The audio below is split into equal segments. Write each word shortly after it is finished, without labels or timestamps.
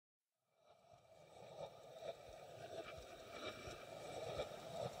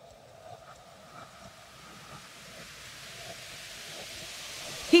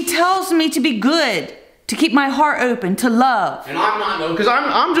He tells me to be good, to keep my heart open, to love. And I'm not, because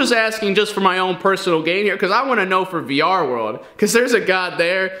I'm just asking just for my own personal gain here, because I want to know for VR world, because there's a god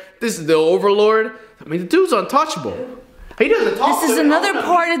there. This is the Overlord. I mean, the dude's untouchable. He doesn't talk. This is another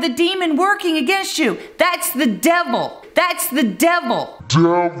part of the demon working against you. That's the devil. That's the devil.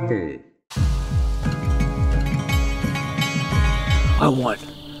 I want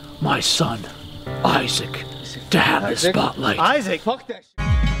my son, Isaac, to have the spotlight. Isaac, fuck that shit.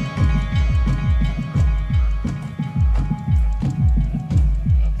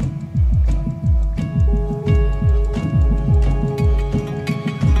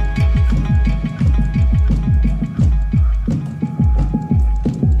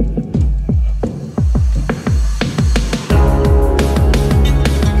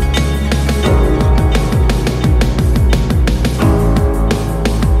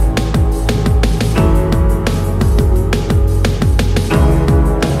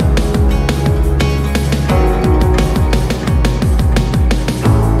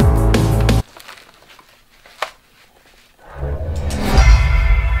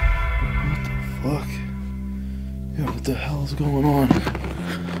 Fuck. Yeah, what the hell's going on?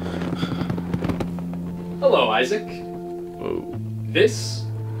 Hello, Isaac. Whoa. This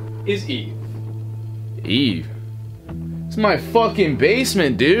is Eve. Eve? It's my fucking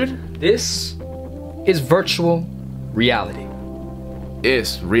basement, dude. This is virtual reality.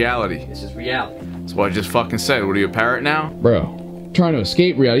 It's reality. This is reality. That's what I just fucking said. What are you, a parrot now? Bro, trying to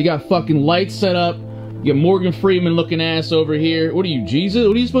escape reality. You got fucking lights set up. You got Morgan Freeman looking ass over here. What are you, Jesus?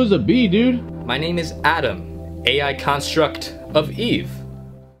 What are you supposed to be, dude? My name is Adam, AI construct of Eve.